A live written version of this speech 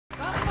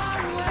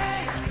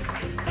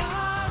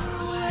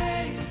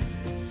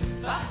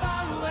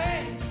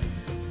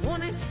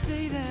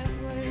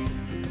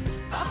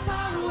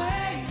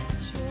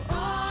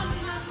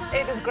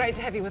great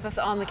to have you with us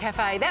on The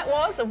Cafe. That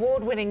was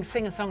award-winning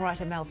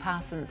singer-songwriter Mel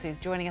Parsons, who's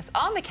joining us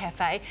on The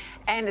Cafe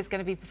and is going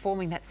to be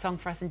performing that song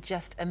for us in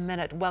just a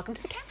minute. Welcome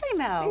to The Cafe,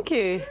 Mel. Thank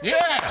you.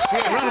 Yes,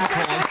 yeah, round of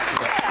applause.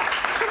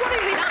 Yeah. So what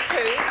have you been up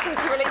to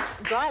since you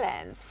released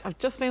Drylands? I've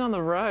just been on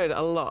the road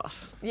a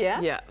lot. Yeah?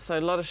 Yeah, so a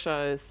lot of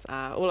shows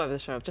all over the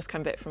show. I've just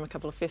come back from a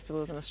couple of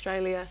festivals in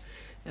Australia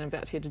and I'm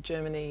about to head to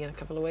Germany in a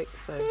couple of weeks.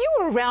 So you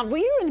were around, were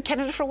you in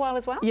Canada for a while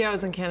as well? yeah, I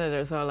was in Canada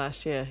as well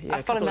last year. Yeah,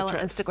 I follow Mel on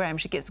Instagram,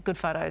 she gets good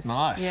photos.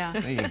 Nice, yeah.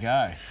 There you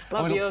go.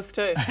 Love yours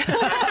too.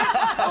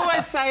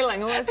 Always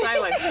sailing, always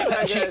sailing.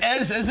 So she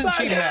is, isn't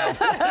she, Mel?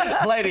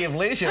 Lady of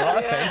leisure,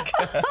 I think.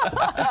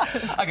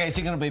 Okay, so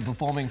you're going to be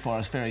performing for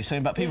us very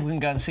soon, but people can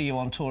go and see you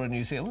on tour in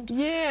New Zealand?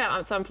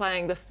 Yeah, so I'm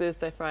playing this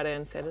Thursday, Friday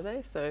and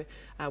Saturday, so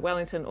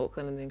Wellington,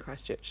 Auckland and then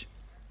Christchurch.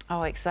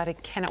 Oh, exciting.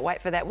 Cannot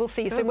wait for that. We'll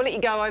see you soon. We'll let you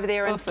go over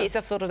there and get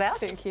yourself sorted out.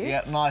 Thank you.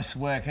 Yeah, nice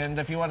work. And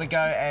if you want to go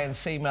and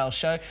see Mel's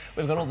show,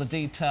 we've got all the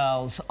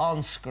details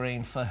on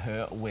screen for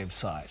her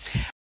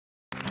website.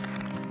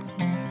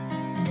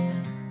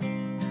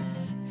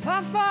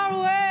 Far, far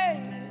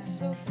away,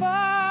 so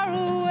far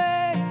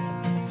away,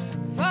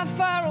 far,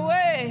 far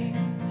away,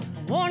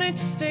 I wanted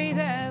to stay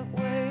that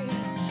way.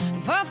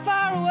 Far,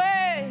 far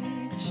away,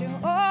 but you're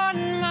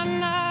on my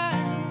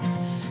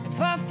mind.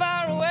 Far,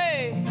 far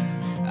away,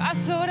 I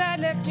thought I'd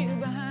left you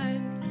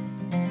behind.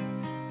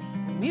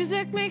 The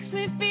music makes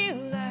me feel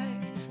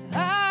like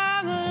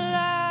I'm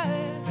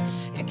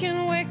alive. It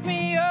can wake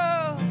me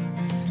up,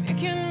 it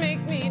can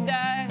make me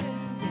die.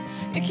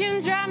 It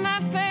can dry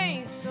my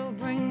face, so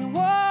bring the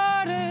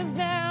waters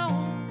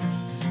down.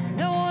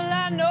 Know all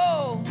I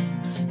know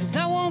is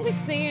I won't be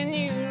seeing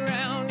you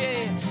around,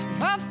 yeah.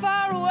 Far,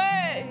 far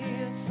away,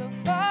 so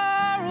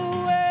far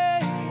away,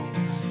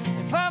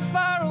 far,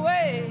 far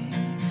away,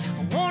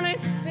 I wanted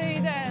to stay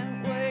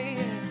that way,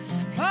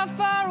 yeah. Far,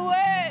 far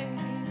away,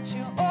 but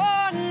you're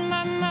on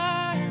my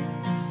mind.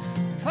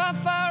 Far,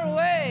 far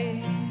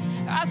away,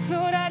 I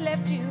thought I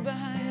left you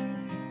behind.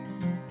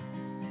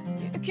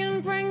 You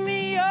can bring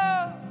me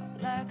up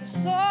like a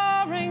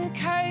soaring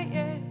kite,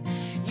 yeah.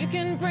 You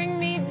can bring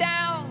me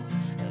down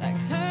like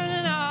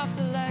turning off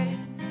the light.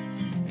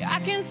 Yeah, I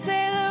can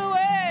sail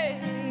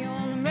away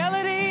on the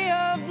melody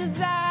of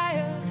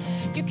desire.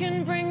 You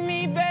can bring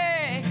me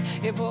back,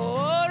 yeah, put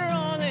water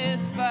on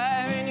this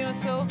fire. And you're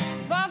so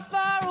far,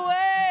 far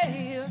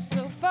away, you're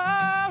so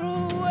far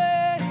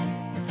away,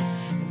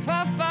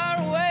 far,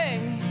 far away,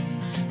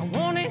 I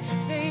wanted to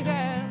stay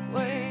that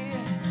way.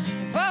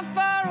 Far,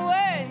 far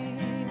away,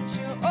 but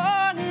you're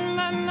on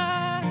my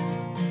mind.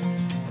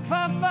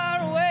 Far,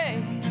 far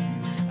away,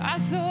 I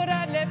thought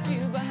I'd left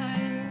you behind.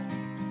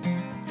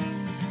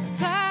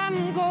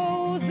 Time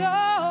goes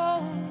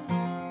on,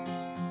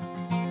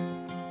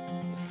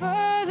 the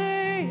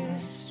further you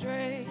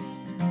stray.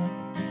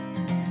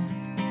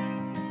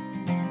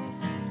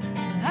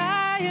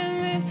 I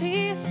am in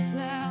peace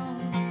now,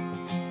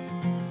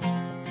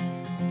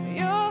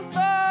 you're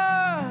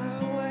far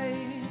away.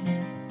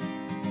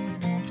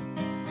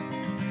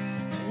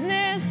 And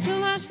there's too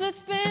much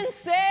that's been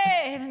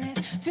said, and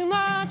there's too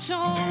much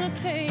on the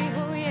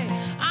table, yeah.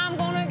 I'm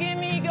gonna get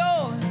me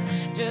going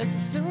just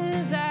as soon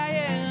as I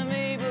am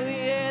able,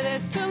 yeah.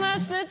 There's too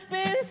much that's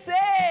been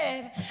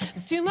said,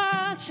 there's too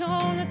much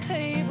on the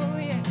table,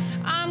 yeah.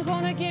 I'm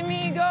gonna get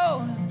me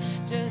going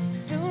just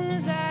as soon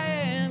as I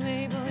am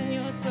able. And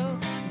you're so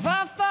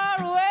far,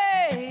 far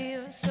away,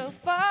 you're so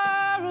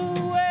far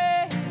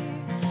away,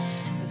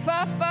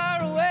 far,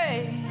 far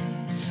away,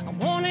 I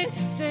wanted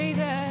to stay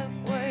that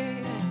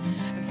way.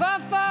 Far,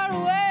 far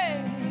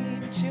away,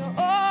 but you're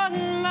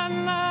on my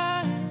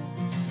mind.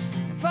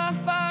 Far,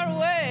 far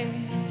away,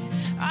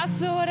 I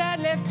thought I'd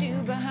left you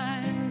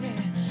behind,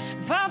 yeah.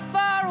 Far,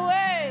 far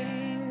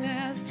away,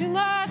 there's too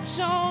much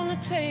on the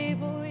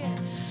table, yeah.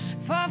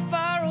 Far,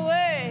 far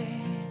away,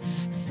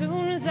 as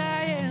soon as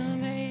I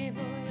am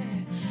able,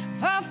 yeah.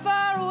 Far,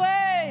 far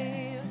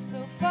away, you're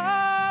so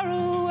far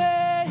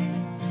away,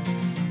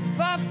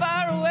 far,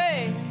 far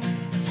away,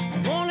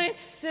 I wanted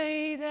to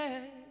stay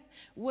that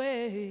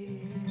way.